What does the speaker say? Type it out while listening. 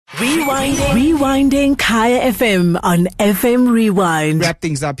Rewinding Kaya FM on FM Rewind. Wrap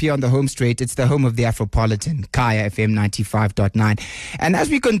things up here on the home straight. It's the home of the Afropolitan, Kaya FM 95.9. And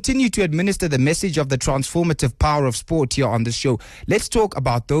as we continue to administer the message of the transformative power of sport here on the show, let's talk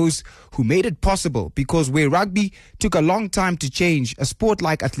about those who made it possible, because where rugby took a long time to change, a sport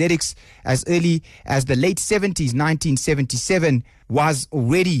like athletics as early as the late 70s, 1977, was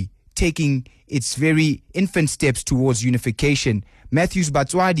already taking its very infant steps towards unification. Matthews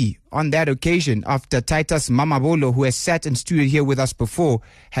Batswadi, on that occasion, after Titus Mamabolo, who has sat in studio here with us before,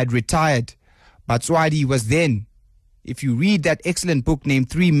 had retired, Batswadi was then, if you read that excellent book named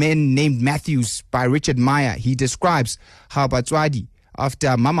Three Men Named Matthews by Richard Meyer, he describes how Batswadi, after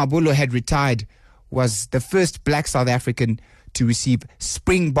Mamabolo had retired, was the first black South African to receive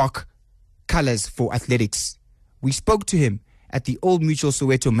springbok colors for athletics. We spoke to him at the Old Mutual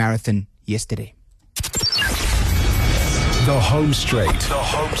Soweto Marathon yesterday. The Home Straight.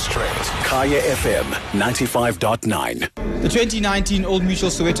 Kaya FM 95.9. The 2019 Old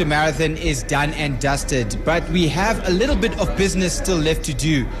Mutual Soweto Marathon is done and dusted, but we have a little bit of business still left to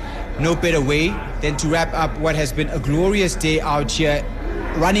do. No better way than to wrap up what has been a glorious day out here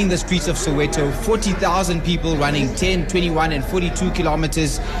running the streets of Soweto. 40,000 people running 10, 21 and 42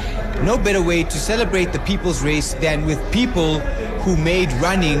 kilometers. No better way to celebrate the people's race than with people who made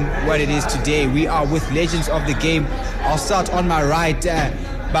running what it is today. We are with legends of the game. I'll start on my right,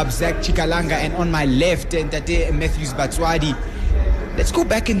 Zack, Tshikalange, and on my left, Matthews Batswadi. Let's go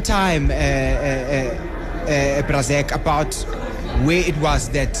back in time, Zack, about where it was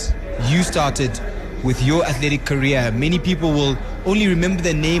that you started with your athletic career. Many people will only remember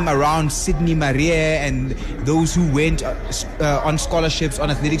the name around Sydney Maria and those who went on scholarships, on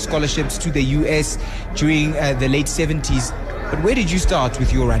athletic scholarships to the US during the late 70s. But where did you start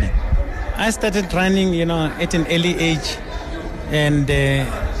with your running? I started running, at an early age, and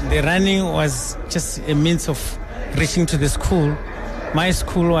the running was just a means of reaching to the school. My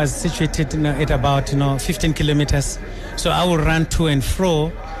school was situated at about 15 kilometers, so I would run to and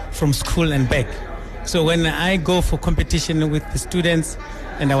fro from school and back. So when I go for competition with the students,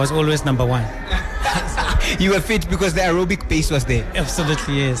 and I was always number one. You were fit because the aerobic pace was there.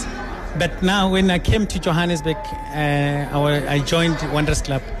 Absolutely, yes. But now when I came to Johannesburg, I joined Wanderers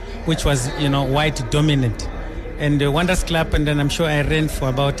Club, which was, white dominant. And the Wanderers Club, and then I'm sure I ran for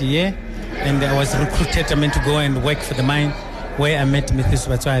about a year, and I was recruited to go and work for the mine, where I met Matthews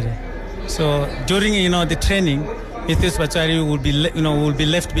Batswadi. So during, the training, Matthews Batswadi will be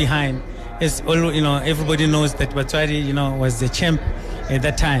left behind. As everybody knows that Batswadi, was the champ at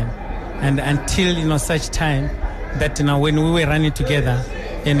that time. And until, such time that, when we were running together,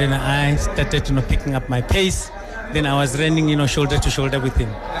 and then I started, picking up my pace, then I was running, shoulder to shoulder with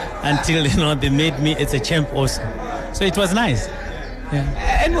him until, they made me as a champ also. So it was nice.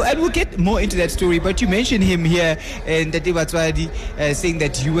 Yeah. And we'll get more into that story, but you mentioned him here, and Tate Batswadi saying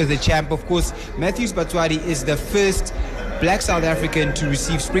that you were the champ. Of course, Matthews Batswadi is the first black South African to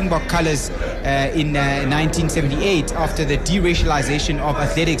receive springbok colors in 1978 after the deracialization of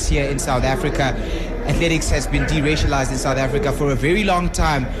athletics here in South Africa. Athletics has been deracialized in South Africa for a very long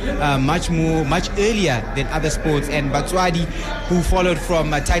time, much earlier than other sports. And Batswadi, who followed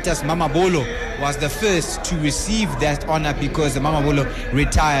from Titus Mamabolo, was the first to receive that honor because Mamabolo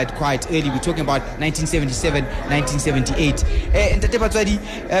retired quite early. We're talking about 1977, 1978. And Tate Batswadi,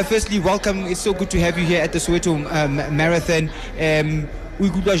 firstly, welcome. It's so good to have you here at the Soweto Marathon.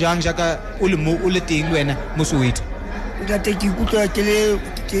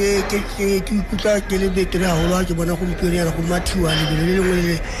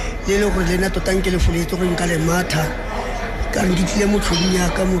 ka nditile motlhonya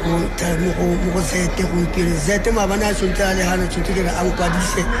ka mo go Zete go ipele Zete mabana a tsontla le hana tsontse ke a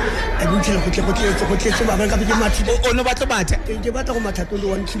nkwadise a butlele go tletse ba ka ke mathi o no batla matha ke batla go matha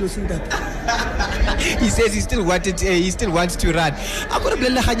 21 kilos ntate. He says he still wants to run. A go re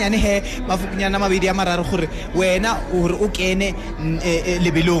bolelle ganyane he mafukunyana mabedi a mararo gore wena o kene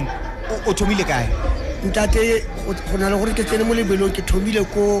lebelong o thomile kae ntate go na le gore ke tsene mo lebelong ke thomile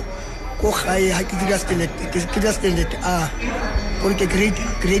ko gae ha ke dira standard a gore ke grade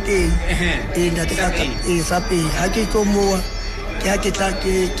A ntate ka sape ha ke tlo mo ke ha ke tla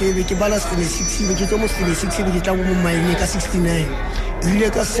ke bala 66 ke tlo mo 66 ke tla mo mine ka 69 ile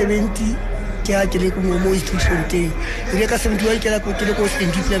ka 70 ke ha ke le ko mo institution teng ile ka 71 ke la ko ko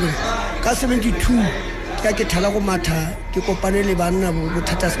 77 ka 72 ke ha ke thala go matha ke kopane le banna bo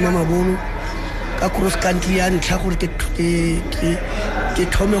thata semama bolo ka cross country ya ntlha gore ke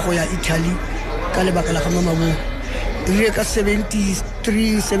thome go ya Italy ka lebaka la ga mama mo ile ka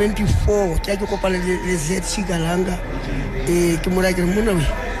 73 74 ke kopana le Zack Tshikalange ke mora ke mona we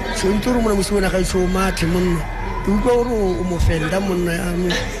so ntoro mona mosibona ga so mathe monna ke utlwa gore o mo fenda monna ya mo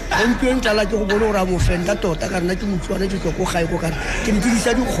go ntla ke go bona gore a mo fenda tota ka nna ke motswana ke go gae go ka ke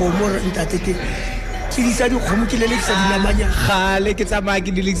ntidisa di khomo ntate ke tsidisa di khomo ke lelekisa dinamanya gale ke tsamaya ke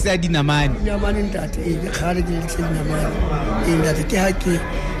lelekisa dinamane ntate gale ke lelekisa dinamane ntate ke ha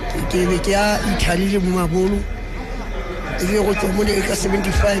ke ya Italy mo mabolo e go tswa mo le ka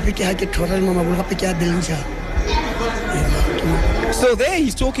 75 ke ha ke thora mo mabolo gape ke ya Belgium. So there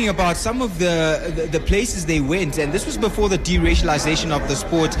he's talking about some of the places they went, and this was before the deracialization of the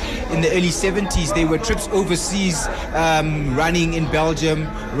sport in the early 70s. There were trips overseas, running in Belgium,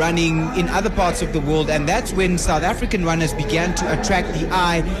 running in other parts of the world, and that's when South African runners began to attract the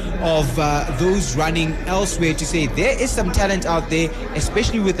eye of those running elsewhere to say there is some talent out there,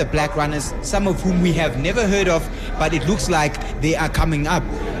 especially with the black runners, some of whom we have never heard of, but it looks like they are coming up.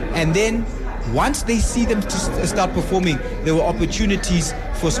 And then once they see them to start performing, there were opportunities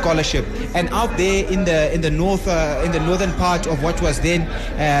for scholarship. And out there in the north, in the northern part of what was then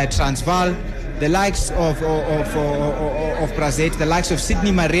Transvaal, the likes of Brazet, the likes of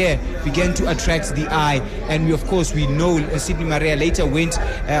Sydney Marais began to attract the eye. And we know Sydney Marais later went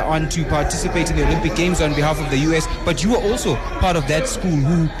on to participate in the Olympic Games on behalf of the US. But you were also part of that school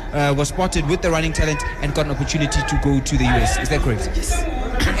who was spotted with the running talent and got an opportunity to go to the US. Is that correct? Yes.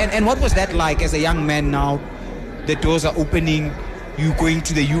 And what was that like as a young man now? The doors are opening, you going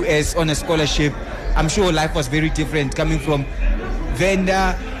to the US on a scholarship. I'm sure life was very different coming from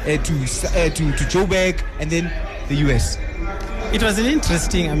Venda to Joburg and then the US. It was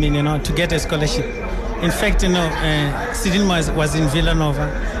interesting, to get a scholarship. In fact, Sidin was in Villanova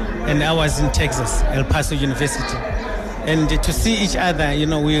and I was in Texas, El Paso University. And to see each other,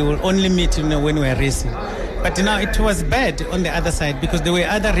 we will only meet, when we were racing. But it was bad on the other side because there were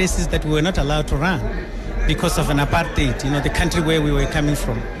other races that we were not allowed to run because of an apartheid, the country where we were coming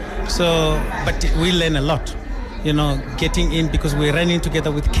from. So, but we learn a lot, getting in because we're running together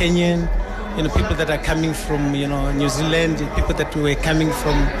with Kenyan, people that are coming from, New Zealand, people that were coming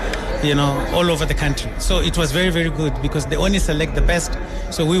from, all over the country. So it was very, very good because they only select the best.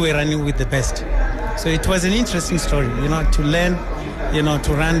 So we were running with the best. So it was an interesting story, to learn,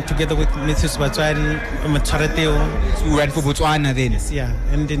 to run together with Matthews Batswadi, who ran for Botswana then. Yes, yeah,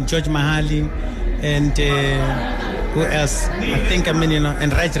 and then George Mahali, and who else? I think, and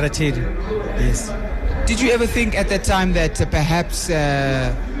Raj Ratcheri. Yes. Did you ever think at that time that perhaps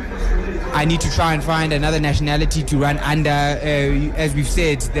I need to try and find another nationality to run under? As we've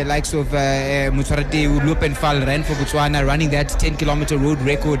said, the likes of Motshwarete, Lopenfal ran for Botswana, running that 10-kilometer road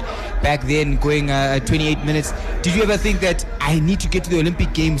record back then, going 28 minutes. Did you ever think that I need to get to the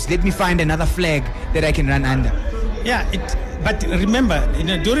Olympic Games? Let me find another flag that I can run under. Yeah, but remember,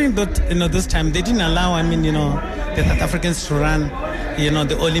 during those times, they didn't allow, the South Africans to run,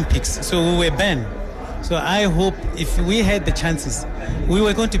 the Olympics. So we were banned. So I hope if we had the chances, we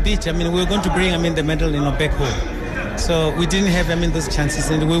were going to beat. We were going to bring, the medal, back home. So we didn't have, those chances,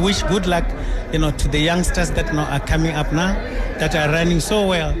 and we wish good luck, to the youngsters that are coming up now, that are running so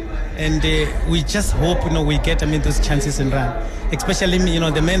well, and we just hope, we get, those chances and run. Especially,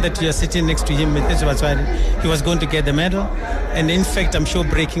 the man that you are sitting next to him, Matthews Batswadi, he was going to get the medal, and in fact, I'm sure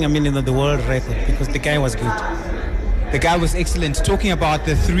breaking, the world record because the guy was good. The guy was excellent. Talking about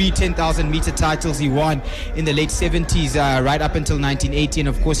the 3 10,000-meter titles he won in the late 70s, right up until 1980. And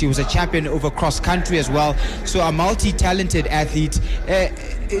of course, he was a champion over cross-country as well. So a multi-talented athlete.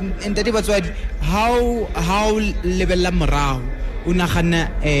 In Tate Batswadi, how lebella morao o nagana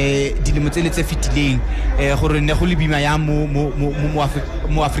dilemo tse le tse fitileng gore ne go le bima ya mo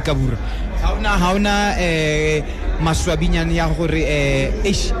Afrika Borwa. Ha ona maswabinyane ya gore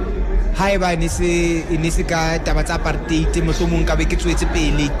haeba ne se ka taba tsa apartheid mohlomong ka be ke tswetse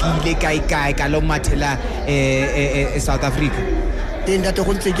pele ke ile kae ka lo mathela South Africa. Ntate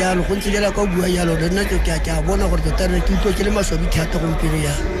go ntse jalo ka bua jalo le nna ke a bona gore tota re ke utlwe ke le maswabi thata go mpele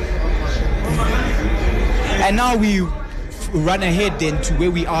ya. And now we run ahead then to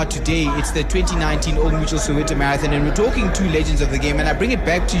where we are today. It's the 2019 Old Mutual Soweto Marathon, and we're talking to legends of the game. And I bring it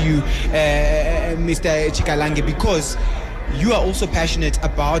back to you, Mr. Tshikalange, because you are also passionate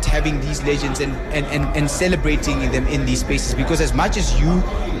about having these legends and celebrating them in these spaces, because as much as you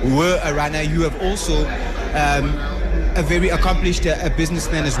were a runner, you have also a very accomplished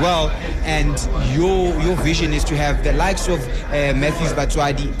businessman as well, and your vision is to have the likes of Matthews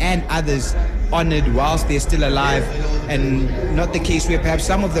Batswadi and others honored whilst they're still alive, and not the case where perhaps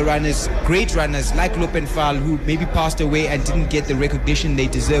some of the runners, great runners like Lopenfal, who maybe passed away and didn't get the recognition they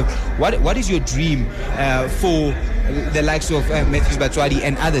deserve. What is your dream for the likes of Matthews Batswadi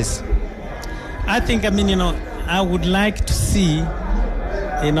and others? I think, I would like to see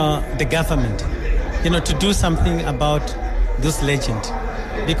the government, to do something about this legend,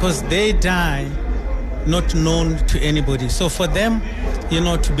 because they die not known to anybody. So for them,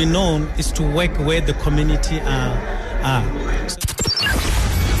 to be known is to work where the community are.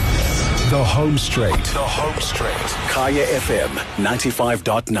 The Home Straight. The Home Straight. Kaya FM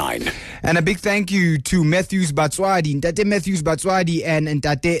 95.9. And a big thank you to Matthews Batswadi, Ntate Matthews Batswadi and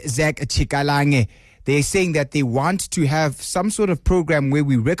Ntate Zack Tshikalange. They're saying that they want to have some sort of program where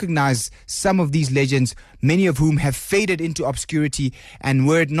we recognize some of these legends, many of whom have faded into obscurity. And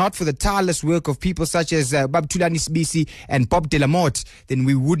were it not for the tireless work of people such as Thulani Sibisi and Bob Delamort, then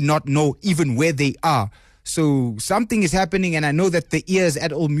we would not know even where they are. So something is happening, and I know that the ears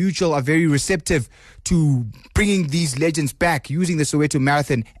at Old Mutual are very receptive to bringing these legends back using the Soweto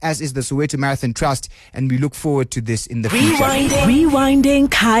Marathon, as is the Soweto Marathon Trust, and we look forward to this in the future.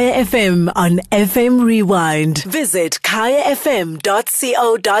 Rewinding Kaya FM on FM Rewind. Visit kayafm.co.za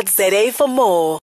for more.